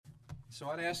So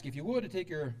I'd ask if you would to take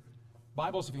your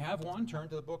Bibles, if you have one, turn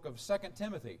to the book of 2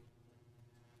 Timothy.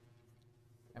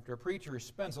 After a preacher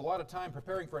spends a lot of time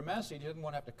preparing for a message, he doesn't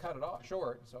want to have to cut it off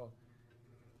short. So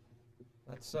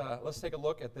let's take a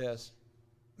look at this.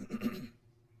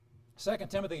 2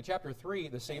 Timothy chapter 3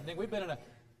 this evening. We've been in a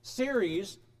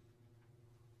series,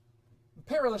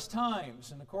 Perilous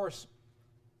Times. And of course,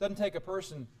 it doesn't take a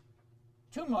person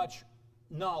too much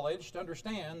knowledge to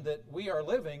understand that we are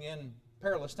living in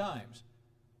perilous times.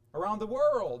 Around the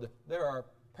world, there are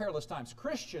perilous times.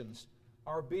 Christians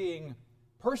are being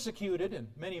persecuted and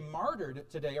many martyred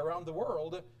today around the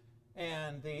world,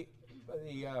 and the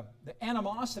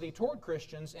animosity toward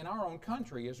Christians in our own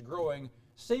country is growing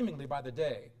seemingly by the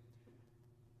day.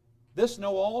 This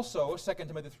know also, 2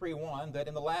 Timothy 3:1, that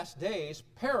in the last days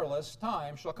perilous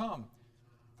times shall come.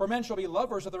 For men shall be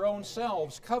lovers of their own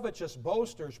selves, covetous,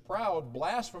 boasters, proud,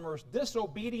 blasphemers,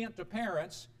 disobedient to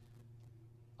parents,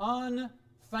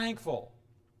 unthankful,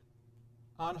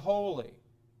 unholy,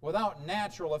 without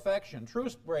natural affection,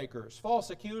 truce breakers,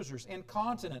 false accusers,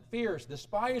 incontinent, fierce,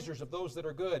 despisers of those that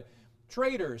are good,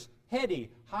 traitors, heady,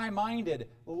 high-minded,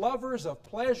 lovers of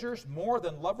pleasures more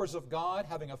than lovers of God,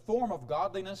 having a form of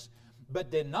godliness, but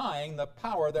denying the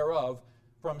power thereof.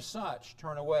 From such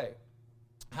turn away.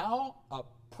 How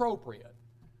appropriate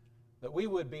that we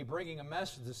would be bringing a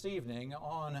message this evening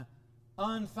on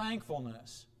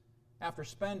unthankfulness after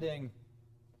spending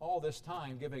all this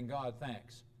time giving God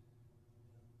thanks.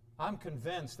 I'm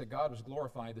convinced that God was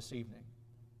glorified this evening.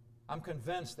 I'm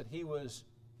convinced that He was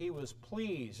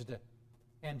pleased,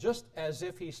 and just as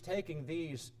if He's taking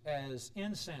these as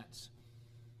incense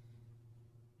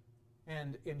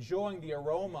and enjoying the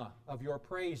aroma of your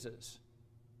praises,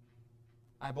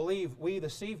 I believe we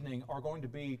this evening are going to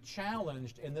be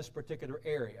challenged in this particular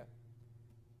area.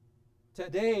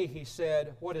 Today, he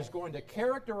said, what is going to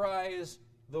characterize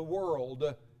the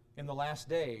world in the last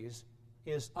days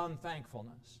is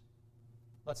unthankfulness.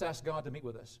 Let's ask God to meet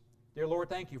with us. Dear Lord,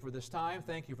 thank you for this time.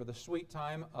 Thank you for the sweet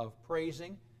time of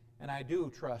praising, and I do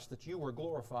trust that you were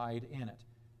glorified in it.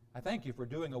 I thank you for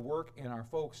doing a work in our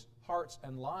folks' hearts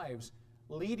and lives,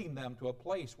 leading them to a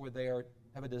place where they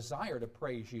have a desire to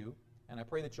praise you, and I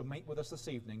pray that you'll meet with us this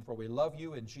evening, for we love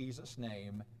you in Jesus'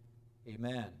 name.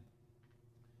 Amen.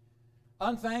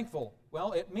 Unthankful,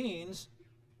 well, it means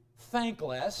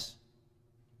thankless,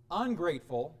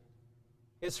 ungrateful.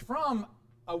 It's from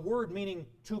a word meaning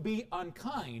to be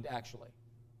unkind, actually.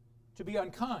 To be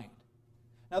unkind.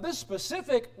 Now, this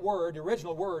specific word, the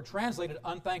original word translated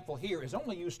unthankful here, is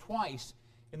only used twice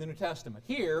in the New Testament.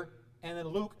 Here and in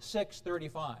Luke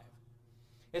 6:35.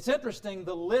 It's interesting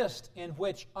the list in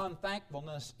which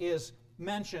unthankfulness is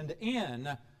mentioned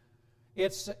in.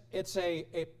 It's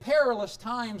a perilous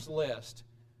times list.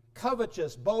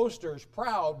 Covetous, boasters,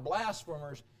 proud,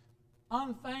 blasphemers,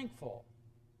 unthankful.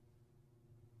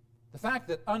 The fact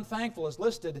that unthankful is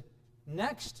listed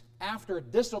next after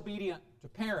disobedient to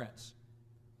parents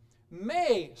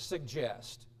may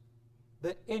suggest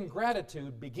that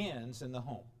ingratitude begins in the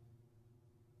home.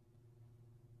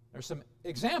 There's some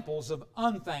examples of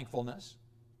unthankfulness.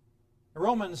 In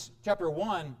Romans chapter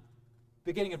 1,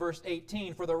 beginning in verse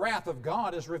 18, for the wrath of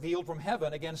God is revealed from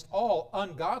heaven against all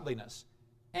ungodliness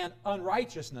and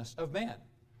unrighteousness of men,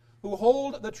 who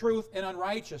hold the truth in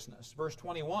unrighteousness. Verse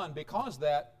 21, because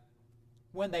that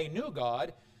when they knew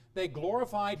God, they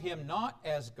glorified Him not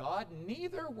as God,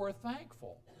 neither were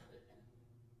thankful.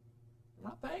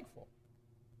 They're not thankful.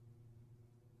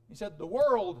 He said the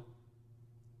world,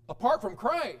 apart from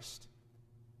Christ,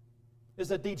 is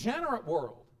a degenerate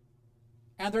world,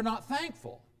 and they're not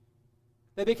thankful.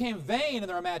 They became vain in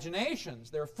their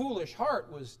imaginations. Their foolish heart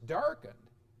was darkened.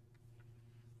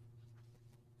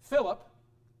 Philip,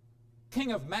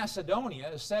 king of Macedonia,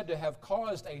 is said to have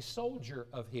caused a soldier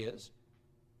of his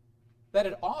that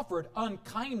had offered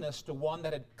unkindness to one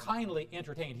that had kindly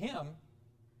entertained him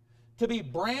to be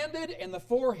branded in the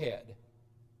forehead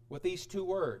with these two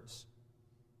words,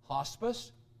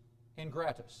 hospes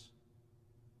ingratus,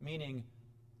 meaning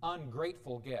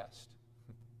ungrateful guest.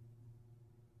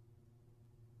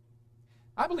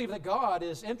 I believe that God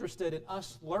is interested in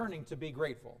us learning to be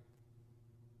grateful.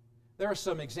 There are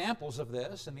some examples of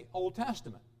this in the Old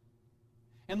Testament.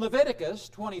 In Leviticus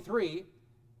 23,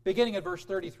 beginning at verse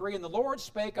 33, and the Lord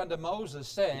spake unto Moses,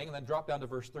 saying, and then drop down to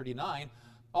verse 39,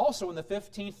 also in the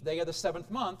 15th day of the 7th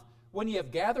month, when ye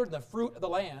have gathered the fruit of the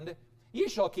land, ye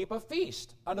shall keep a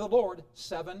feast unto the Lord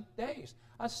 7 days.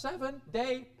 A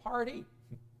 7-day party.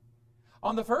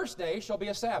 On the first day shall be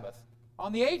a Sabbath.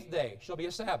 On the 8th day shall be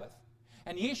a Sabbath.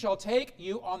 And ye shall take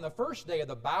you on the first day of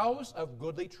the boughs of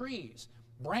goodly trees,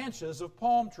 branches of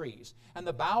palm trees, and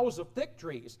the boughs of thick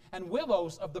trees, and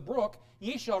willows of the brook,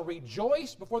 ye shall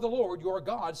rejoice before the Lord your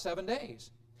God 7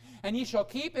 days. And ye shall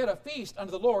keep it a feast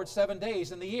unto the Lord 7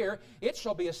 days in the year. It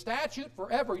shall be a statute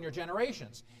forever in your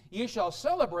generations. Ye shall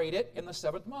celebrate it in the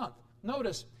 7th month.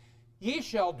 Notice, ye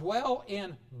shall dwell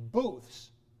in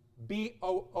booths,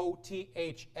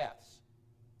 B-O-O-T-H-S.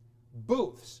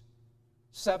 Booths,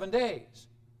 7 days.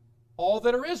 All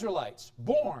that are Israelites,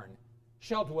 born,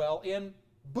 shall dwell in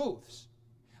booths,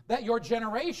 that your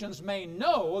generations may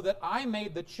know that I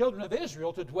made the children of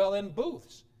Israel to dwell in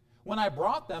booths, when I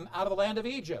brought them out of the land of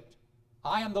Egypt.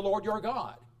 I am the Lord your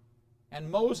God. And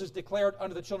Moses declared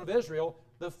unto the children of Israel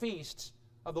the feasts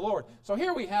of the Lord. So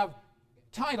here we have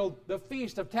titled the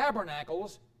Feast of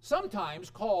Tabernacles, sometimes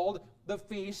called the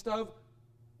Feast of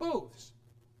Booths.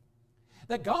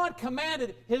 That God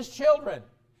commanded His children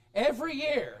every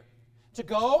year to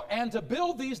go and to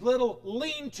build these little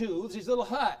lean-tos, these little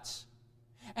huts,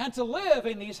 and to live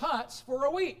in these huts for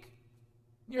a week.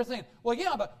 You're thinking, well,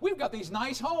 yeah, but we've got these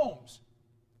nice homes.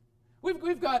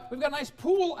 We've got a nice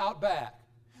pool out back.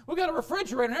 We've got a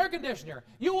refrigerator and air conditioner.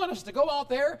 You want us to go out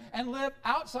there and live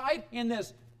outside in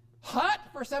this hut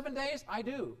for 7 days? I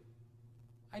do.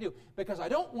 Because I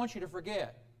don't want you to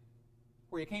forget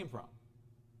where you came from.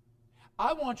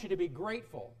 I want you to be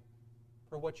grateful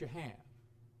for what you have.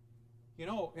 You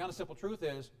know, the honest simple truth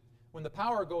is, when the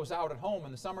power goes out at home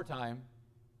in the summertime,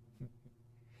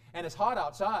 and it's hot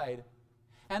outside,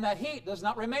 and that heat does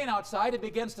not remain outside, it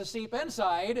begins to seep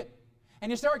inside,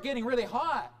 and you start getting really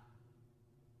hot.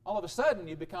 All of a sudden,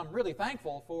 you become really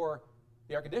thankful for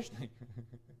the air conditioning.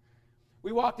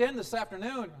 We walked in this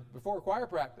afternoon before choir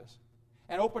practice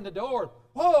and opened the door.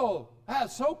 Whoa,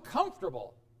 that's so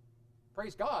comfortable.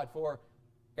 Praise God for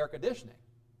air conditioning.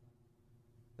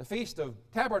 The Feast of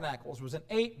Tabernacles was an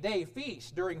 8-day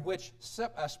feast during which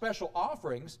special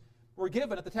offerings were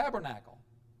given at the tabernacle.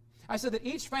 I said that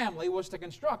each family was to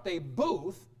construct a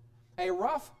booth, a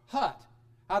rough hut,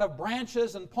 out of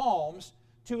branches and palms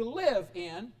to live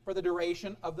in for the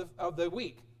duration of the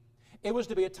week. It was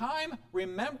to be a time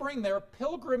remembering their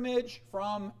pilgrimage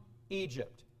from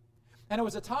Egypt. And it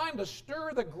was a time to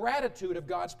stir the gratitude of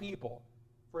God's people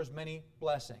for His many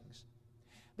blessings.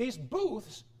 These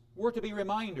booths were to be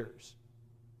reminders.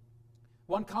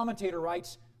 One commentator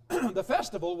writes, the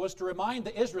festival was to remind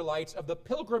the Israelites of the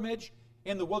pilgrimage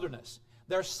in the wilderness.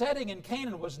 Their setting in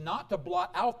Canaan was not to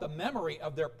blot out the memory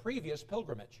of their previous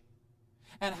pilgrimage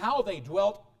and how they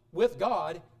dwelt with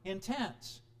God in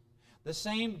tents. The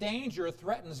same danger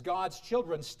threatens God's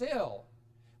children still.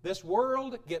 This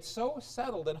world gets so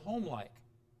settled and homelike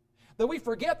that we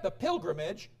forget the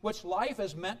pilgrimage which life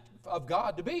is meant of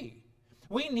God to be.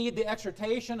 We need the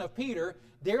exhortation of Peter,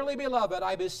 dearly beloved,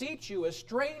 I beseech you as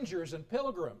strangers and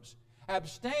pilgrims,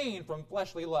 abstain from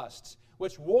fleshly lusts,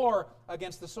 which war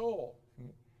against the soul.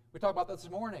 We talked about that this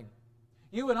morning.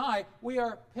 You and I, we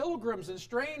are pilgrims and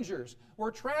strangers.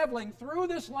 We're traveling through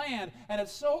this land, and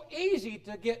it's so easy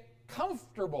to get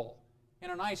comfortable in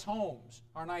our nice homes,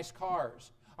 our nice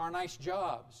cars, our nice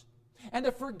jobs, and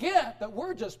to forget that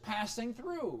we're just passing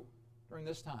through during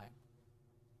this time.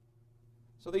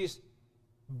 So these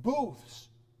booths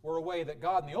were a way that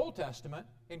God in the Old Testament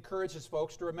encourages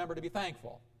folks to remember to be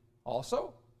thankful.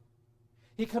 Also,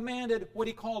 He commanded what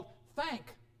He called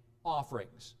thank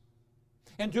offerings.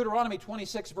 In Deuteronomy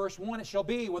 26, verse 1, it shall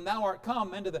be, when thou art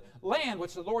come into the land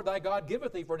which the Lord thy God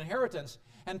giveth thee for an inheritance,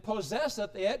 and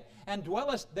possesseth it, and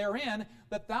dwellest therein,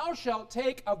 that thou shalt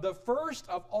take of the first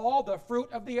of all the fruit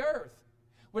of the earth,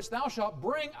 which thou shalt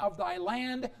bring of thy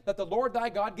land that the Lord thy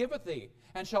God giveth thee,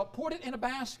 and shalt put it in a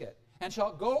basket, and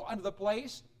shalt go unto the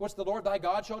place which the Lord thy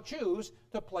God shall choose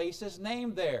to place His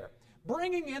name there,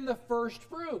 bringing in the first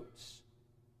fruits.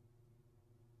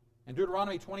 In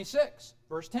Deuteronomy 26,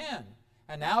 verse 10,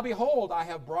 and now behold, I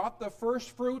have brought the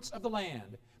first fruits of the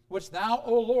land, which thou,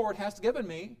 O Lord, hast given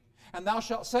me, and thou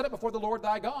shalt set it before the Lord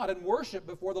thy God, and worship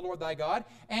before the Lord thy God,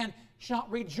 and shalt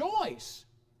rejoice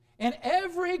in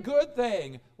every good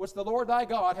thing which the Lord thy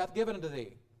God hath given unto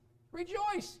thee.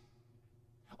 Rejoice.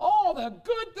 All the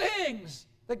good things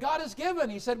that God has given,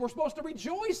 He said we're supposed to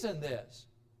rejoice in this.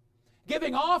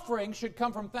 Giving offerings should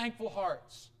come from thankful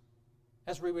hearts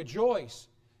as we rejoice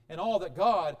in all that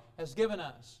God has given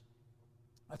us.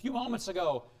 A few moments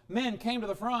ago, men came to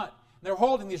the front, and they're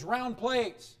holding these round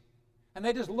plates, and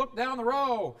they just looked down the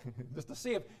row just to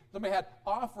see if somebody had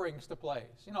offerings to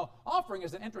place. You know, offering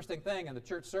is an interesting thing in the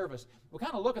church service. We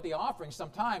kind of look at the offering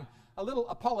sometime a little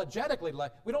apologetically,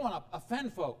 like we don't want to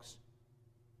offend folks.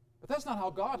 But that's not how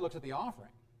God looks at the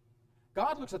offering.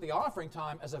 God looks at the offering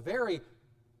time as a very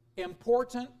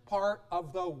important part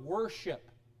of the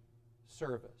worship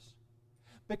service.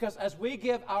 Because as we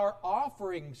give our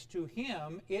offerings to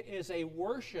Him, it is a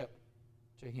worship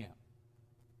to Him.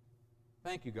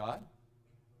 Thank you, God.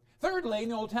 Thirdly, in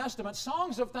the Old Testament,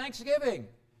 songs of thanksgiving.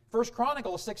 1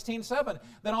 Chronicles 16:7.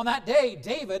 Then on that day,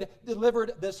 David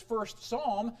delivered this first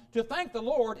psalm to thank the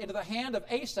Lord into the hand of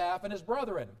Asaph and his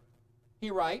brethren.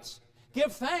 He writes,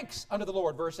 "Give thanks unto the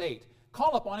Lord," verse 8.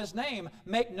 "Call upon His name,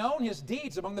 make known His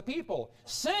deeds among the people.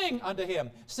 Sing unto Him,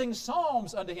 sing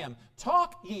psalms unto Him.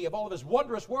 Talk ye of all of His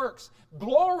wondrous works.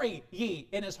 Glory ye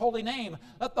in His holy name.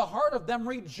 Let the heart of them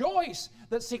rejoice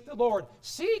that seek the Lord.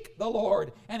 Seek the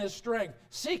Lord and His strength.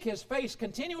 Seek His face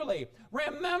continually.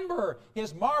 Remember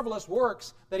His marvelous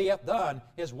works that He hath done,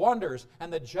 His wonders,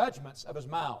 and the judgments of His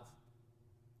mouth."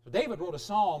 So David wrote a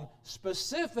psalm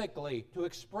specifically to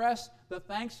express the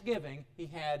thanksgiving he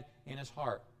had in his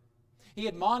heart. He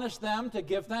admonished them to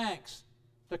give thanks,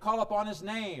 to call upon His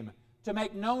name, to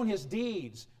make known His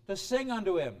deeds, to sing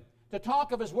unto Him, to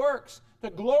talk of His works, to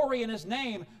glory in His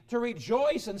name, to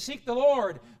rejoice and seek the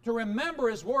Lord, to remember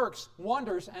His works,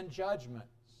 wonders, and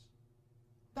judgments.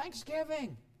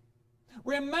 Thanksgiving.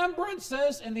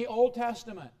 Remembrances in the Old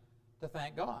Testament to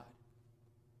thank God.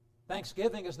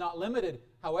 Thanksgiving is not limited,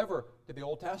 however, to the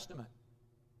Old Testament.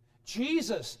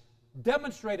 Jesus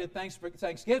demonstrated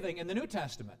thanksgiving in the New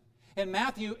Testament. In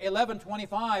Matthew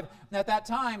 11:25, at that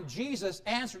time Jesus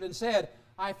answered and said,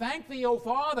 "I thank Thee, O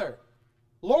Father,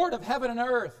 Lord of heaven and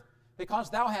earth, because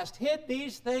Thou hast hid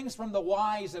these things from the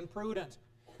wise and prudent,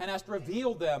 and hast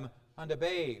revealed them unto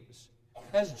babes."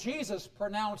 As Jesus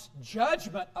pronounced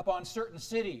judgment upon certain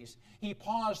cities, He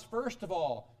paused first of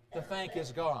all to thank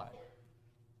His God.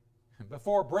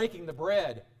 Before breaking the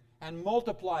bread and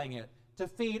multiplying it to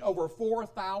feed over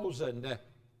 4,000,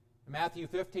 Matthew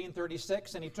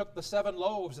 15:36, "And He took the 7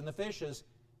 loaves and the fishes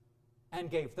and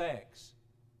gave thanks,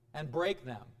 and brake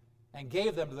them, and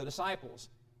gave them to the disciples,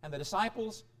 and the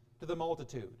disciples to the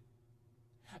multitude."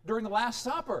 During the Last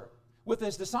Supper with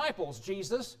His disciples,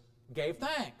 Jesus gave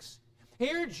thanks.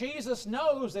 Here Jesus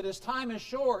knows that His time is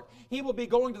short. He will be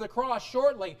going to the cross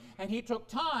shortly, and He took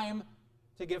time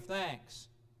to give thanks.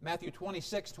 Matthew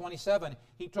 26:27,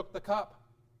 He took the cup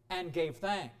and gave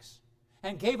thanks,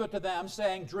 and gave it to them,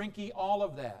 saying, "Drink ye all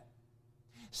of that."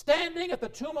 Standing at the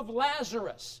tomb of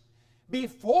Lazarus,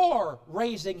 before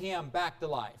raising him back to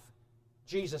life,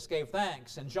 Jesus gave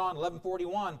thanks. In John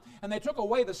 11:41, "And they took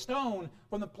away the stone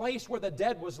from the place where the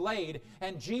dead was laid,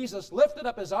 and Jesus lifted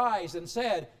up His eyes and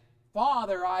said,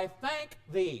 Father, I thank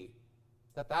Thee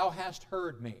that Thou hast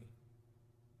heard me."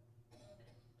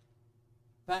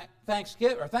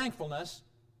 Thankfulness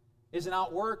is an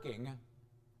outworking,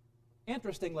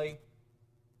 interestingly,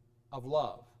 of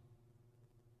love.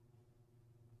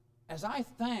 As I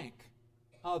thank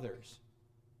others,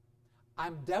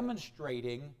 I'm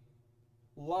demonstrating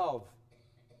love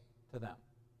to them.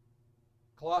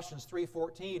 Colossians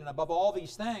 3:14, "And above all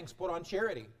these things put on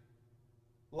charity,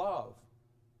 love,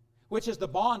 which is the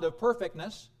bond of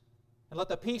perfectness, and let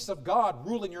the peace of God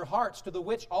rule in your hearts, to the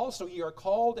which also ye are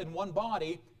called in one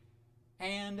body,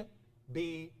 and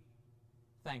be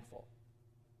thankful.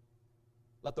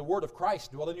 Let the word of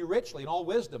Christ dwell in you richly in all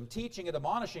wisdom, teaching and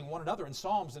admonishing one another in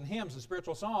psalms and hymns and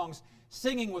spiritual songs,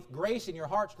 singing with grace in your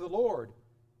hearts to the Lord.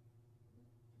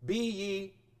 Be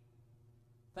ye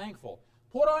thankful."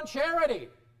 Put on charity,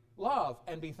 love,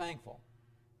 and be thankful.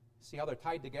 See how they're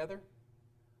tied together?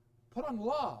 Put on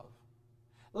love.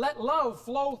 Let love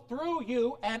flow through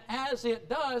you, and as it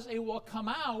does, it will come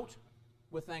out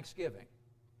with thanksgiving.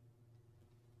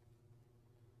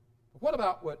 What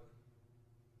about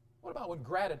when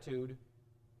gratitude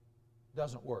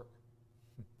doesn't work?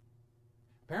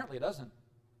 Apparently it doesn't.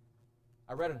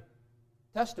 I read a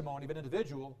testimony of an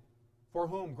individual for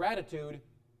whom gratitude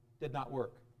did not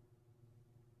work.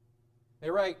 They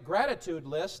write, "Gratitude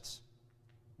lists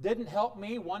didn't help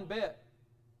me one bit."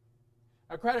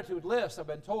 A gratitude list, I've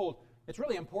been told, it's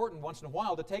really important once in a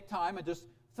while to take time and just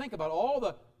think about all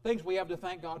the things we have to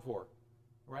thank God for.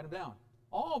 Write them down.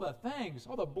 All the things,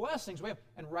 all the blessings we have,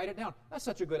 and write it down. That's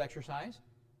such a good exercise.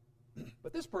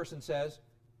 But this person says,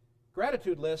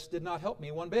 gratitude lists did not help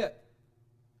me one bit.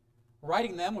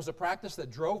 Writing them was a practice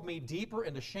that drove me deeper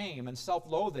into shame and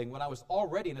self-loathing when I was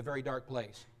already in a very dark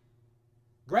place.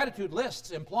 Gratitude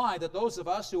lists imply that those of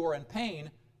us who are in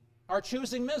pain are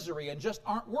choosing misery and just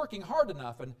aren't working hard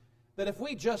enough, and that if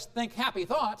we just think happy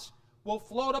thoughts, we'll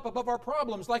float up above our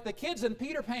problems like the kids in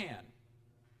Peter Pan.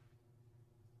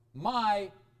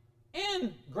 My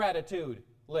ingratitude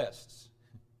lists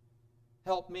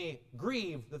helped me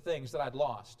grieve the things that I'd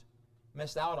lost,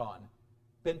 missed out on,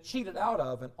 been cheated out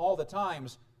of, and all the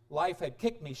times life had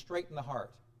kicked me straight in the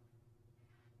heart.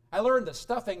 I learned that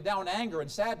stuffing down anger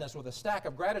and sadness with a stack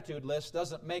of gratitude lists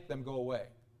doesn't make them go away.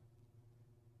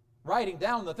 Writing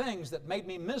down the things that made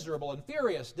me miserable and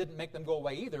furious didn't make them go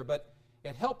away either, but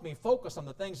it helped me focus on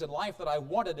the things in life that I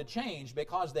wanted to change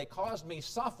because they caused me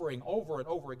suffering over and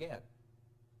over again.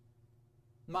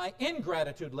 My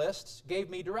ingratitude lists gave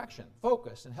me direction,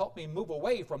 focus, and helped me move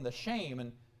away from the shame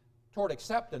and toward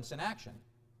acceptance and action.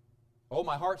 Oh,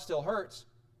 my heart still hurts,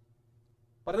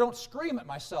 but I don't scream at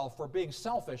myself for being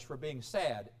selfish, for being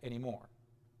sad anymore.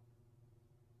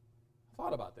 I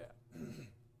thought about that.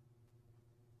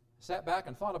 Sat back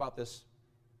and thought about this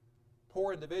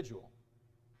poor individual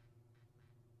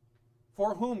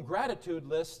for whom gratitude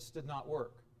lists did not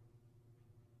work.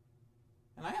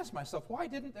 And I asked myself, why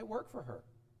didn't it work for her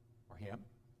or him?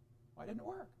 Why didn't it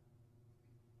work?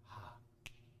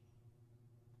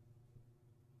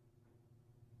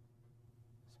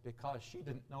 It's because she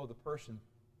didn't know the person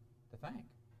to thank.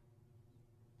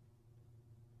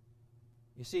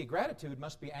 You see, gratitude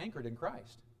must be anchored in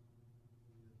Christ.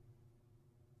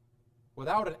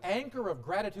 Without an anchor of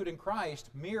gratitude in Christ,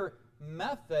 mere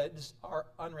methods are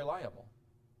unreliable.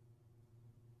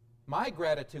 My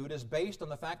gratitude is based on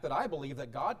the fact that I believe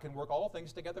that God can work all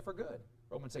things together for good.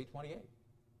 Romans 8:28.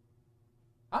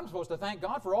 I'm supposed to thank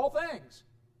God for all things.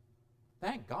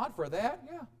 Thank God for that?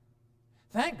 Yeah.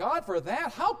 Thank God for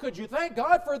that? How could you thank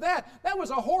God for that? That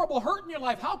was a horrible hurt in your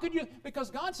life. How could you? Because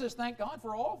God says thank God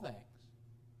for all things.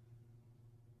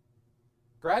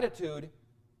 Gratitude,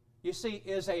 you see,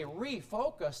 is a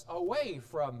refocus away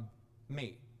from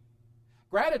me.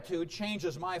 Gratitude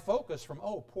changes my focus from,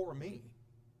 oh, poor me.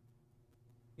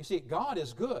 You see, God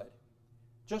is good.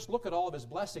 Just look at all of His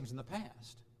blessings in the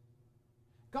past.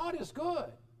 God is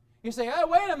good. You say, oh,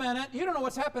 wait a minute, you don't know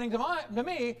what's happening to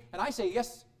me. And I say,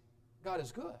 yes, God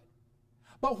is good.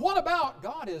 But what about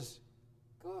God is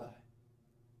good?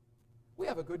 We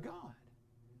have a good God.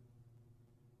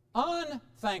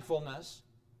 Unthankfulness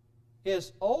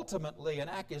is ultimately an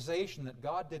accusation that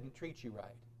God didn't treat you right.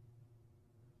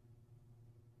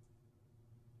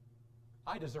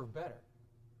 I deserve better.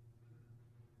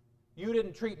 You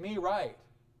didn't treat me right.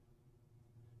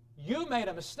 You made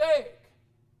a mistake,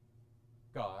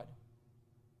 God.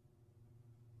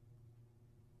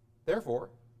 Therefore,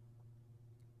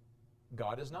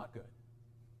 God is not good.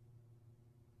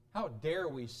 How dare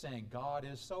we sing, God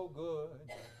is so good,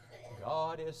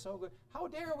 God is so good. How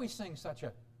dare we sing such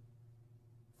a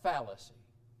fallacy?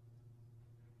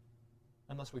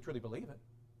 Unless we truly believe it.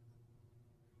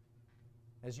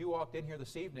 As you walked in here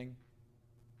this evening,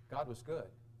 God was good.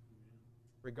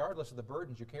 Regardless of the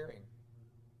burdens you're carrying,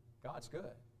 God's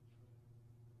good.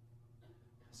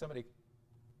 Somebody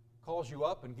calls you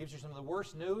up and gives you some of the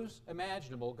worst news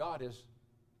imaginable, God is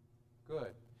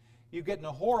good. You get in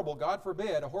a horrible, God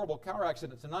forbid, a horrible car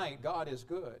accident tonight, God is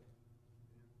good.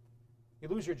 You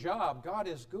lose your job, God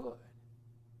is good.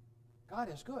 God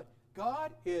is good.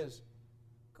 God is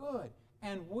good.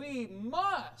 And we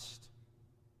must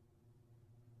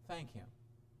thank Him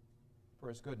for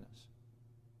His goodness.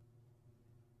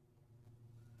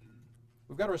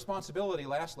 We've got a responsibility,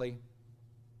 lastly,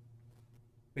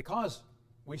 because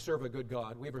we serve a good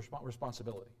God, we have a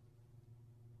responsibility.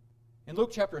 In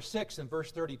Luke chapter 6 and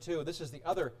verse 32, this is the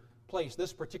other place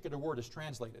this particular word is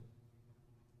translated.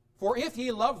 For if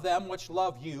ye love them which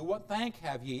love you, what thank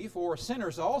have ye? For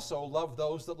sinners also love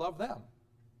those that love them.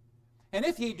 And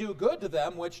if ye do good to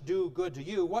them which do good to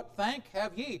you, what thank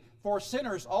have ye? For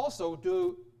sinners also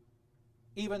do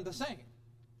even the same.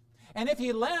 And if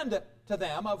ye lend to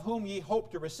them of whom ye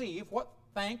hope to receive, what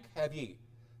thank have ye?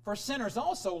 For sinners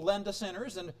also lend to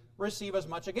sinners and receive as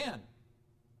much again.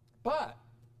 But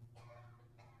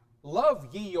love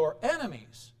ye your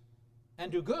enemies,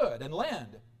 and do good, and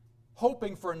lend,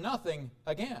 hoping for nothing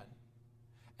again.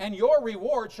 And your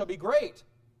reward shall be great,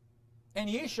 and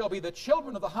ye shall be the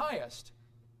children of the highest.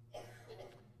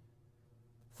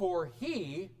 For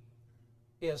He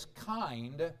is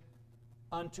kind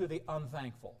unto the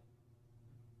unthankful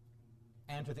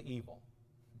and to the evil.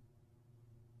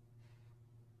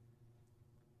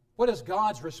 What is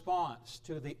God's response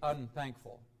to the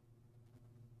unthankful?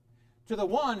 To the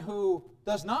one who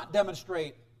does not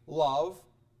demonstrate love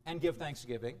and give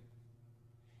thanksgiving,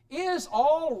 is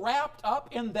all wrapped up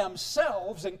in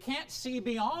themselves and can't see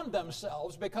beyond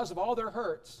themselves because of all their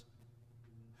hurts.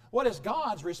 What is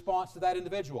God's response to that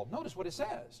individual? Notice what it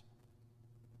says.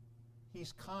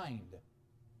 He's kind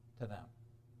to them.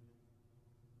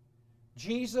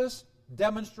 Jesus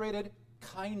demonstrated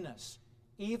kindness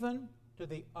even to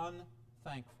the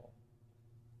unthankful.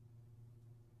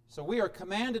 So we are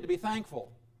commanded to be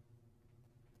thankful.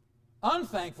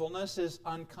 Unthankfulness is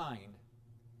unkind.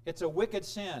 It's a wicked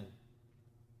sin.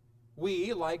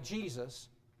 We, like Jesus,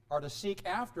 are to seek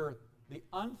after the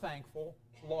unthankful,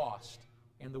 lost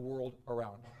in the world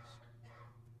around us.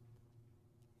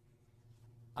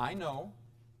 I know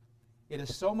it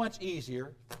is so much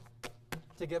easier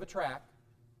to give a tract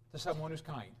to someone who's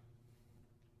kind,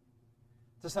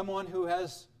 to someone who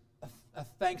has a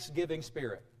thanksgiving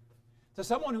spirit, to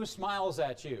someone who smiles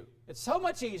at you. It's so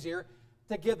much easier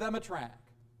to give them a tract.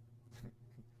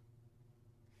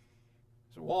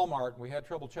 So Walmart, we had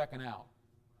trouble checking out.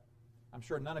 I'm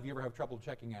sure none of you ever have trouble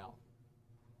checking out.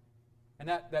 And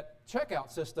that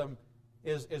checkout system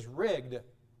is rigged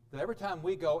that every time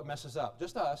we go, it messes up.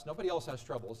 Just us. Nobody else has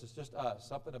troubles. It's just us.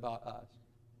 Something about us.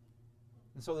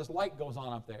 And so this light goes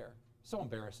on up there. So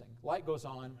embarrassing. Light goes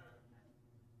on.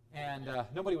 And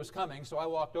nobody was coming, so I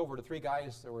walked over to 3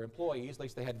 guys that were employees. At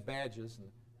least they had badges.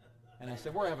 And I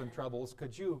said, we're having troubles.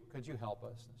 Could you help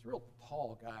us? This real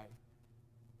tall guy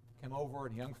came over,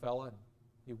 and a young fella, and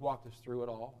he walked us through it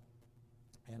all.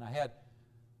 And I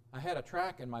had a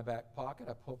tract in my back pocket.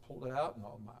 I pulled it out and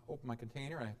opened my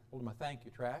container, and I pulled my thank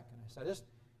you tract. And I said,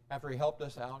 after he helped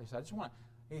us out, he said, I just want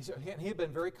to, he had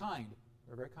been very kind,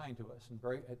 very kind to us,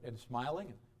 and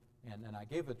smiling. And I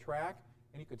gave the tract,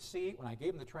 and you could see when I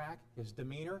gave him the tract, his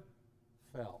demeanor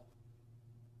fell.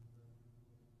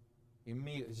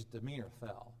 Immediately, his demeanor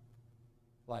fell.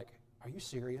 Like, are you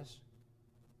serious?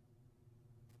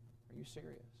 Are you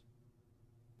serious?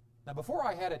 Now, before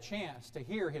I had a chance to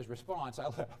hear his response, I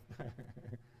left.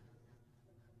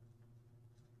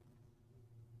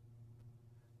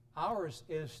 Ours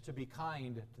is to be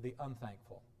kind to the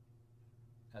unthankful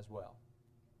as well.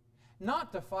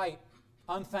 Not to fight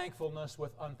unthankfulness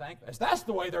with unthankfulness. That's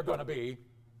the way they're going to be.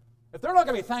 If they're not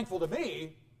going to be thankful to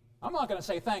me, I'm not going to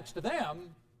say thanks to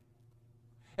them.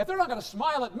 If they're not going to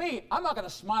smile at me, I'm not going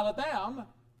to smile at them.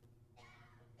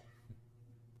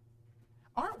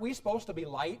 Aren't we supposed to be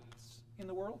lights in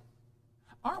the world?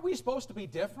 Aren't we supposed to be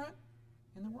different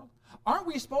in the world? Aren't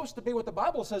we supposed to be what the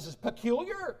Bible says is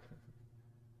peculiar?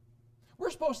 We're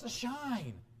supposed to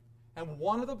shine. And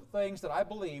one of the things that I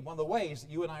believe, one of the ways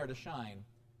that you and I are to shine,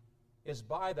 is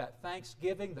by that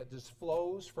thanksgiving that just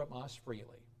flows from us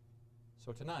freely.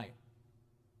 So tonight,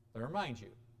 let me remind you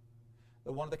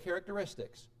that one of the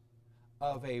characteristics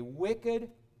of a wicked,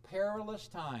 perilous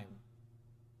time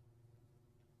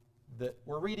that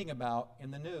we're reading about in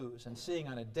the news and seeing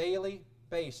on a daily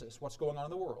basis what's going on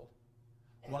in the world,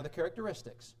 one of the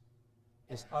characteristics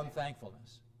is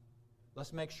unthankfulness.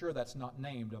 Let's make sure that's not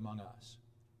named among us.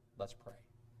 Let's pray.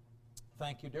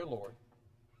 Thank you, dear Lord.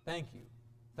 Thank you.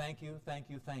 Thank you, thank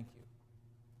you, thank you.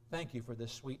 Thank you for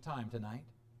this sweet time tonight.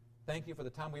 Thank you for the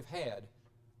time we've had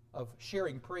of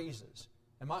sharing praises.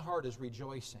 And my heart is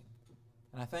rejoicing.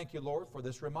 And I thank you, Lord, for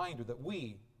this reminder that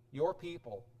we, your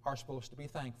people, are supposed to be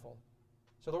thankful.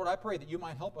 So, Lord, I pray that you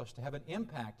might help us to have an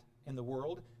impact in the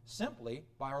world simply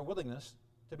by our willingness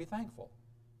to be thankful.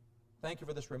 Thank you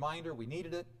for this reminder. We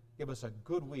needed it. Give us a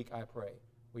good week, I pray.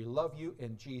 We love you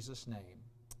in Jesus' name.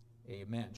 Amen.